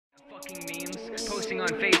on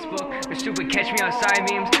Facebook. They're stupid catch me outside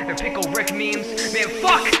memes. They're pickle Rick memes. Man,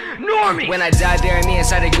 fuck normies! When I die, bury me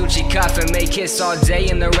inside a Gucci coffin. Make hits all day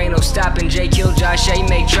and there ain't no stopping. Jay kill Josh A.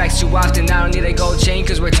 Make tracks too often. I don't need a gold chain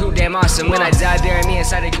cause we're too damn awesome. When I die, bury me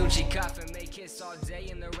inside a Gucci coffin. Make hits all day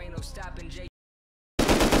and there ain't no stopping. Jay.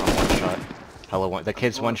 One shot. Hello, one. The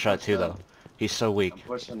kid's one shot too though. He's so weak. I'm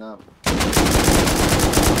pushing up.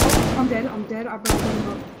 I'm dead. I brought him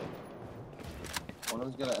up. One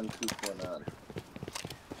of them's got an M249.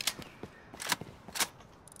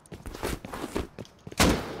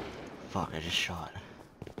 Fuck, I just shot.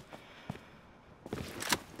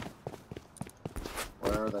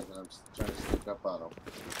 Where are they? I'm trying to sneak up on them.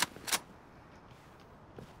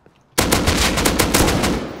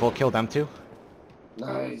 Full kill them too?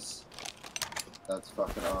 Nice. That's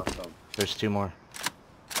fucking awesome. There's two more.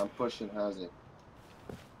 I'm pushing Hazy.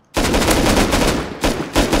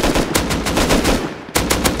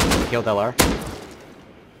 Killed LR.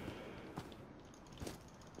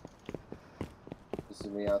 This is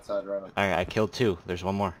me outside running. Alright, I killed two. There's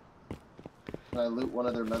one more. Can I loot one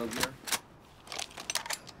of their metal gear?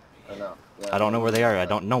 Or no? Yeah, I don't know where they are. I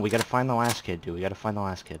don't know. We gotta find the last kid, dude. We gotta find the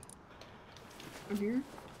last kid. I'm here.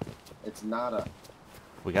 It's nada.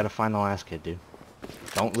 We gotta find the last kid, dude.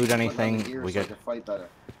 Don't loot anything. We got. Fight better.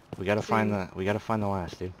 We gotta find the. We gotta find the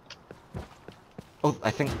last, dude. Oh,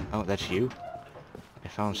 I think. Oh, that's you. I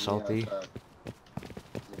found Salty.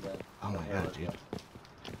 Oh my god, dude.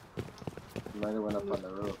 You might have went up on the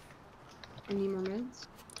roof. I need more meds.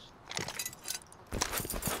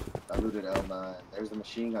 I looted L9. There's the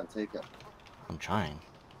machine gun. Take it. I'm trying.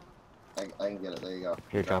 I can get it. There you go.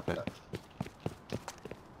 Here, drop it.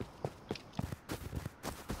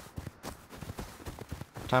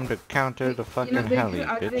 Time to counter the fucking heli,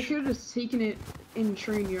 bitch. They could have just taken it in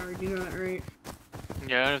train yard, you know that, right?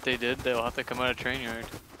 Yeah, and if they did, they'll have to come out of train yard.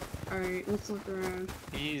 Alright, let's look around.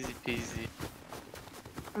 Easy peasy.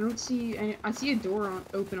 I don't see any. I see a door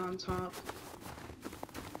open on top.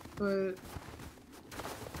 But...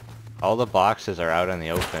 All the boxes are out in the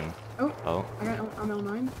open. Oh. Oh. I'm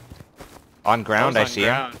L9. On ground, I on see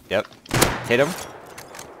ground. him. Yep. Hit him.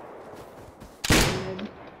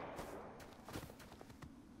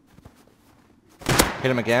 Hit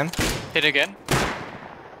him again. Hit again.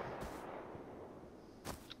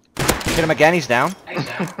 Hit him again, he's down.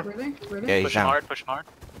 Really? Yeah, he's Push him down. hard, push him hard.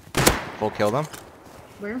 Full killed him.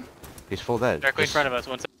 Where? He's full dead. Directly in front of us,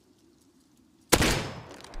 one second.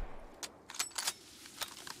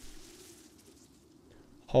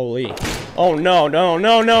 Holy. Oh no, no,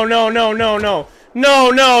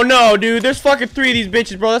 dude. There's fucking 3 of these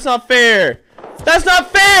bitches, bro. That's not fair. That's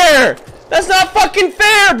not fair! That's not fucking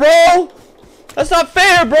fair, bro! That's not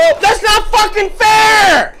fair, bro! That's not fucking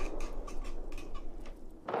fair!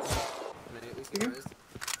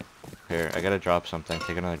 Here, I gotta drop something.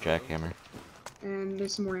 Take another jackhammer. And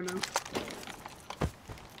there's some more ammo.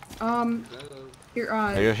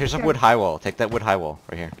 Here, Here's some wood high wall. Take that wood high wall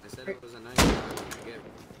right here. I said it was a nice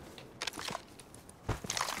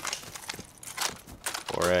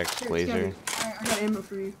 4x laser. I got ammo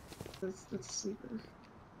for you. That's a sleeper.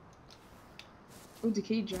 Oh,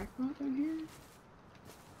 decayed jackpot down here?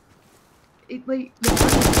 It, like...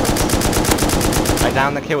 I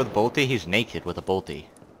downed the kid with bolty. He's naked with a bolty.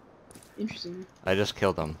 Interesting. I just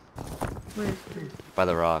killed him. Where? By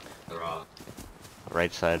the rock. The rock.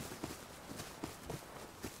 Right side.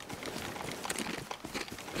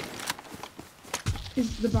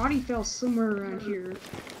 The body fell somewhere around here.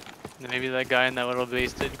 Maybe that guy in that little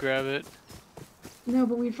base did grab it. No,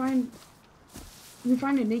 but we'd find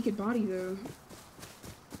a naked body though.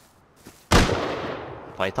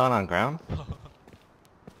 Python on ground? I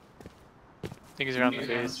think he's around the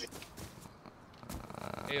base.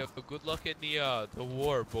 Hey, good luck in the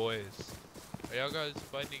war, boys. Are y'all guys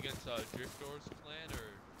fighting against Driftor's clan or?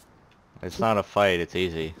 It's not a fight, it's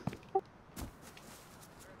easy.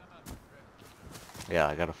 Yeah,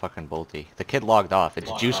 I got a fucking bolty. The kid logged off. It's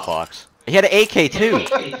juice box. He had an AK too!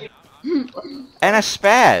 And a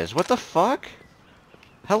spaz! What the fuck?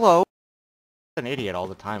 Hello? I'm an idiot all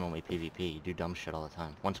the time when we PvP. You do dumb shit all the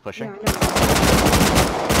time. One's pushing. Yeah,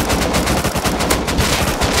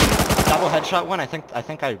 Double headshot one. I think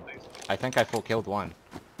I full killed one.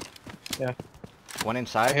 Yeah. One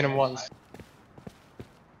inside. I hit him once.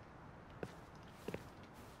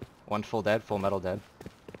 One full dead, full metal dead.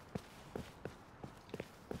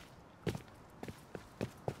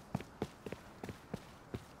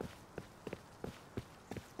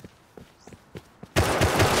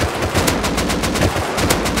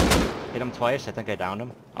 Hit him twice. I think I downed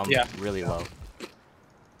him. I'm really low.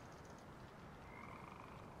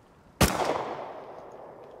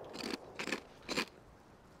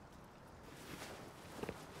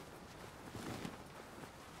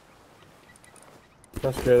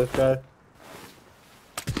 Let's scare this guy.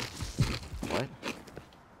 What?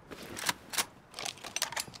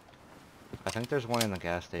 I think there's one in the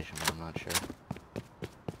gas station, but I'm not sure.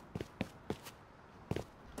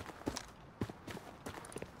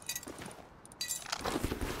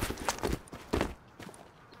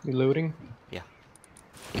 You looting? Yeah.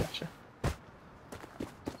 Gotcha.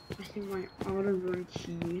 I think my auto run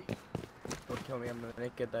key. Don't kill me, I'm gonna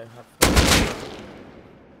naked. I have.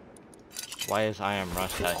 Why is I Am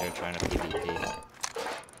Rust out here trying to PvP?